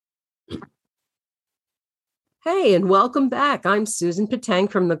Hey, and welcome back. I'm Susan Patang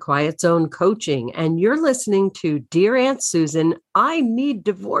from the Quiet Zone Coaching, and you're listening to Dear Aunt Susan, I Need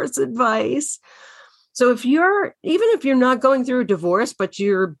Divorce Advice. So even if you're not going through a divorce, but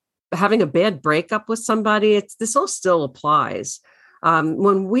you're having a bad breakup with somebody, this all still applies.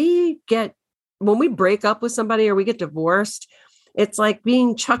 When we break up with somebody or we get divorced, it's like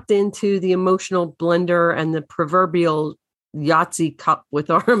being chucked into the emotional blender and the proverbial Yahtzee cup with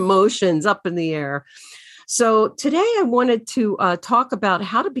our emotions up in the air. So today I wanted to talk about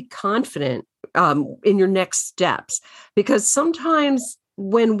how to be confident in your next steps, because sometimes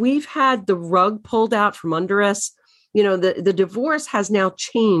when we've had the rug pulled out from under us, the divorce has now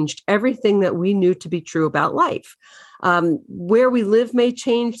changed everything that we knew to be true about life. Where we live may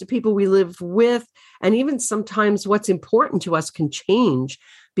change, the people we live with, and even sometimes what's important to us can change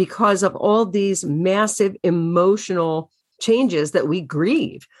because of all these massive emotional changes that we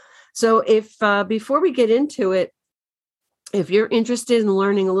grieve. So if before we get into it, if you're interested in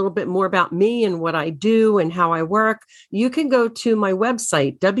learning a little bit more about me and what I do and how I work, you can go to my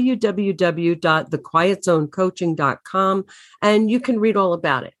website, www.thequietzonecoaching.com, and you can read all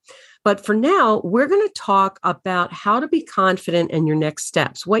about it. But for now, we're going to talk about how to be confident in your next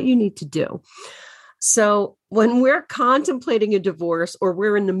steps, what you need to do. So when we're contemplating a divorce or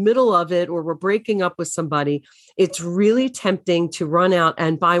we're in the middle of it or we're breaking up with somebody, it's really tempting to run out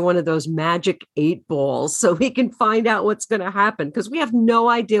and buy one of those magic 8 balls so we can find out what's going to happen because we have no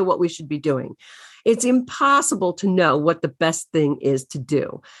idea what we should be doing. It's impossible to know what the best thing is to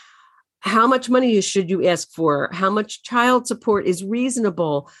do. How much money should you ask for? How much child support is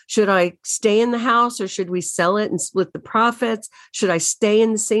reasonable? Should I stay in the house or should we sell it and split the profits? Should I stay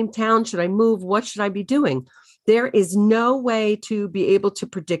in the same town? Should I move? What should I be doing? There is no way to be able to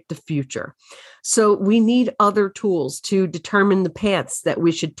predict the future. So we need other tools to determine the paths that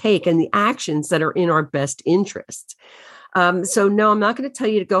we should take and the actions that are in our best interests. So no, I'm not going to tell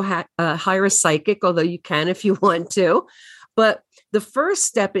you to go hire a psychic, although you can if you want to. But the first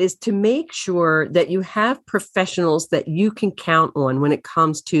step is to make sure that you have professionals that you can count on when it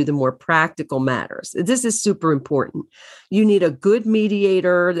comes to the more practical matters. This is super important. You need a good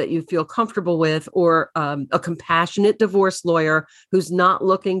mediator that you feel comfortable with, or a compassionate divorce lawyer who's not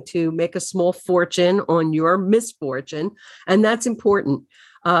looking to make a small fortune on your misfortune. And that's important.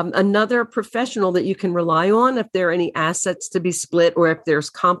 Another professional that you can rely on if there are any assets to be split or if there's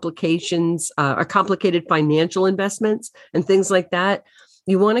complications or complicated financial investments and things like that.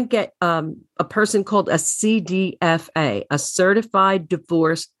 You want to get a person called a CDFA, a Certified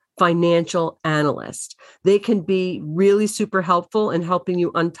Divorce Financial Analyst. They can be really super helpful in helping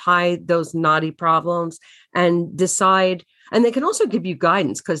you untie those knotty problems and decide. And they can also give you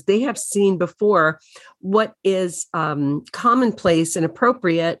guidance because they have seen before what is commonplace and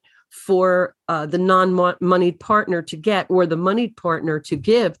appropriate for the non-moneyed partner to get or the moneyed partner to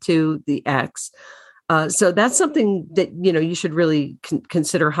give to the ex. So that's something that, you should really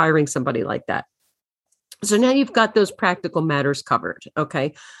consider hiring somebody like that. So now you've got those practical matters covered.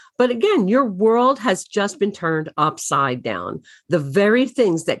 Okay. But again, your world has just been turned upside down. The very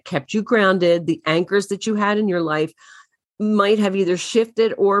things that kept you grounded, the anchors that you had in your life, might have either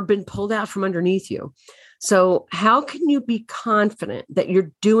shifted or been pulled out from underneath you. So how can you be confident that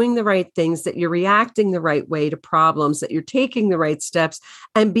you're doing the right things, that you're reacting the right way to problems, that you're taking the right steps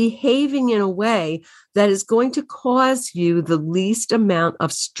and behaving in a way that is going to cause you the least amount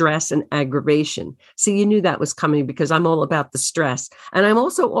of stress and aggravation? See, you knew that was coming because I'm all about the stress and I'm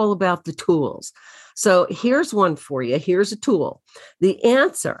also all about the tools. So here's one for you. Here's a tool. The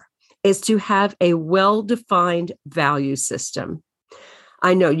answer is to have a well-defined value system.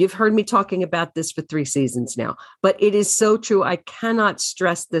 I know you've heard me talking about this for 3 seasons now, but it is so true. I cannot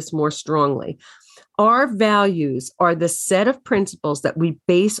stress this more strongly. Our values are the set of principles that we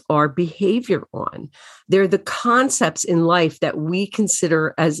base our behavior on. They're the concepts in life that we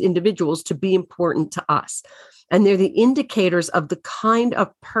consider as individuals to be important to us. And they're the indicators of the kind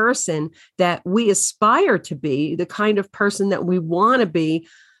of person that we aspire to be, the kind of person that we want to be,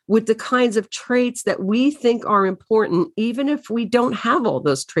 with the kinds of traits that we think are important, even if we don't have all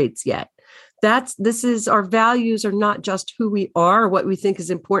those traits yet. Our values are not just who we are, what we think is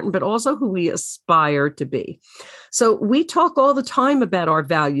important, but also who we aspire to be. So we talk all the time about our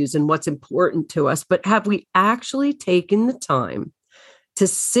values and what's important to us, but have we actually taken the time to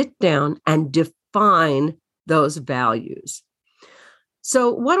sit down and define those values?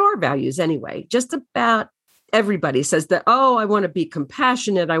 So what are values anyway? Just about everybody says that, oh, I want to be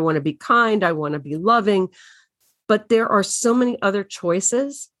compassionate, I want to be kind, I want to be loving. But there are so many other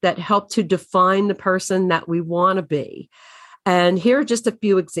choices that help to define the person that we want to be. And here are just a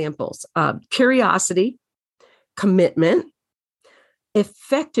few examples. Curiosity, commitment,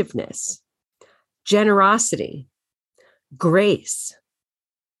 effectiveness, generosity, grace,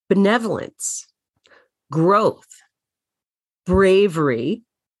 benevolence, growth, bravery,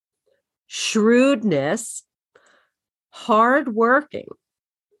 shrewdness, hardworking,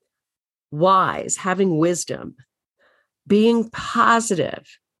 wise, having wisdom, being positive,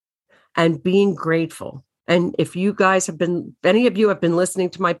 and being grateful. And if you guys any of you have been listening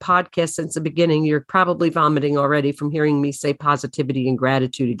to my podcast since the beginning, you're probably vomiting already from hearing me say positivity and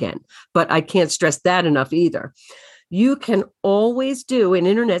gratitude again. But I can't stress that enough either. You can always do an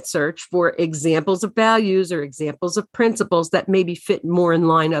internet search for examples of values or examples of principles that maybe fit more in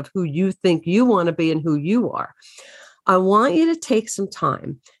line of who you think you want to be and who you are. I want you to take some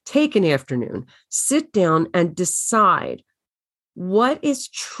time, take an afternoon, sit down and decide what is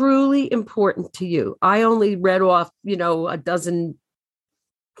truly important to you. I only read off, a dozen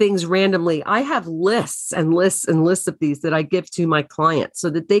things randomly. I have lists and lists and lists of these that I give to my clients so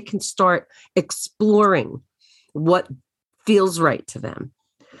that they can start exploring what feels right to them.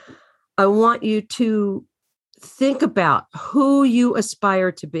 I want you to think about who you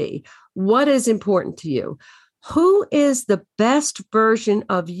aspire to be. What is important to you? Who is the best version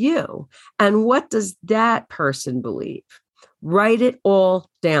of you? And what does that person believe? Write it all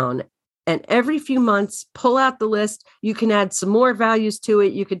down. And every few months, pull out the list. You can add some more values to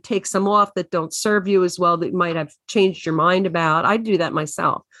it. You could take some off that don't serve you as well, that you might have changed your mind about. I do that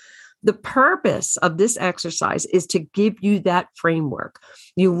myself. The purpose of this exercise is to give you that framework.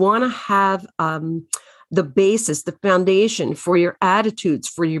 You want to have the basis, the foundation for your attitudes,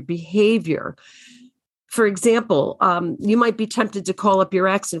 for your behavior. For example, you might be tempted to call up your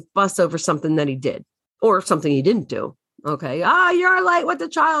ex and fuss over something that he did or something he didn't do. Okay. You're late with the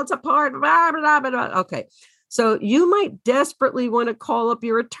child's apart. Blah, blah, blah, blah. Okay. So you might desperately want to call up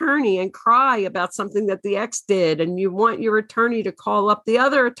your attorney and cry about something that the ex did. And you want your attorney to call up the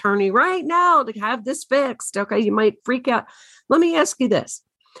other attorney right now to have this fixed. Okay. You might freak out. Let me ask you this.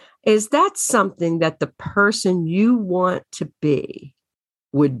 Is that something that the person you want to be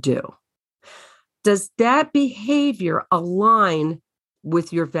would do? Does that behavior align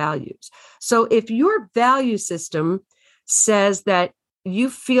with your values? So if your value system says that you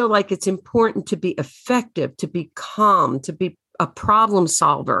feel like it's important to be effective, to be calm, to be a problem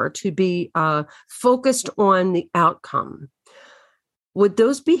solver, to be focused on the outcome, would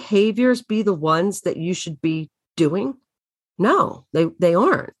those behaviors be the ones that you should be doing? No, they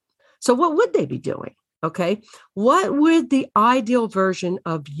aren't. So what would they be doing? Okay. What would the ideal version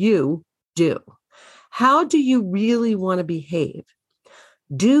of you do? How do you really want to behave?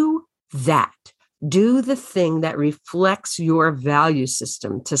 Do that. Do the thing that reflects your value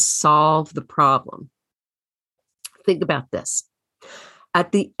system to solve the problem. Think about this.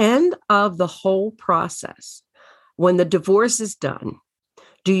 At the end of the whole process, when the divorce is done,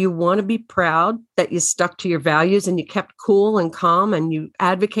 do you want to be proud that you stuck to your values and you kept cool and calm and you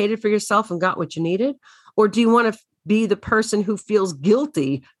advocated for yourself and got what you needed? Or do you want to be the person who feels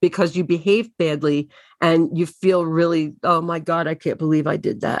guilty because you behaved badly and you feel really, oh my God, I can't believe I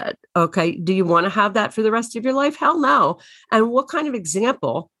did that? Okay. Do you want to have that for the rest of your life? Hell no. And what kind of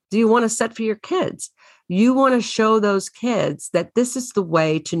example do you want to set for your kids? You want to show those kids that this is the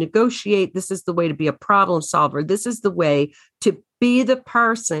way to negotiate. This is the way to be a problem solver. This is the way to be the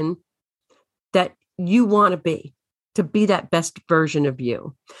person that you want to be that best version of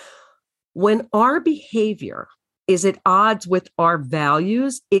you. When our behavior is at odds with our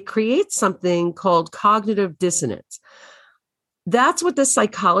values, it creates something called cognitive dissonance. That's what the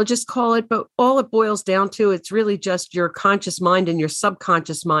psychologists call it, but all it boils down to, it's really just your conscious mind and your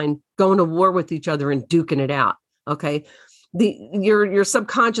subconscious mind going to war with each other and duking it out. Okay. Your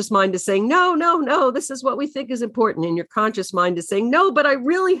subconscious mind is saying, no, this is what we think is important. And your conscious mind is saying, no, but I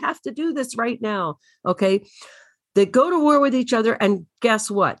really have to do this right now. Okay. They go to war with each other. And guess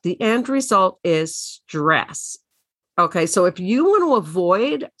what? The end result is stress. Okay. So if you want to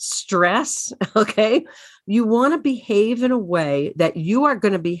avoid stress, okay, you want to behave in a way that you are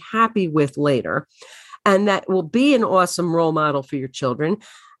going to be happy with later, and that will be an awesome role model for your children.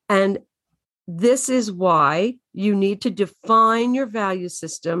 And this is why you need to define your value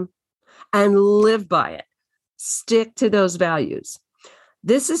system and live by it. Stick to those values.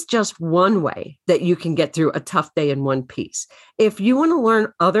 This is just one way that you can get through a tough day in one piece. If you want to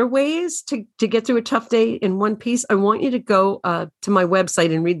learn other ways to get through a tough day in one piece, I want you to go to my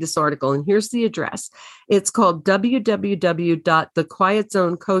website and read this article. And here's the address. It's called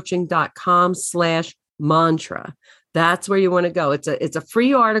www.thequietzonecoaching.com/mantra. That's where you want to go. It's a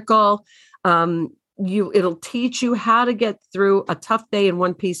free article. it'll teach you how to get through a tough day in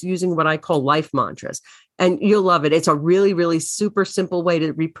one piece using what I call life mantras. And you'll love it. It's a really, really super simple way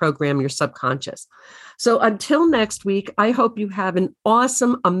to reprogram your subconscious. So until next week, I hope you have an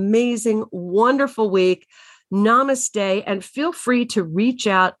awesome, amazing, wonderful week. Namaste, and feel free to reach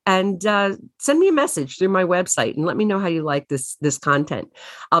out and send me a message through my website and let me know how you like this content.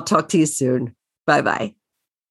 I'll talk to you soon. Bye-bye.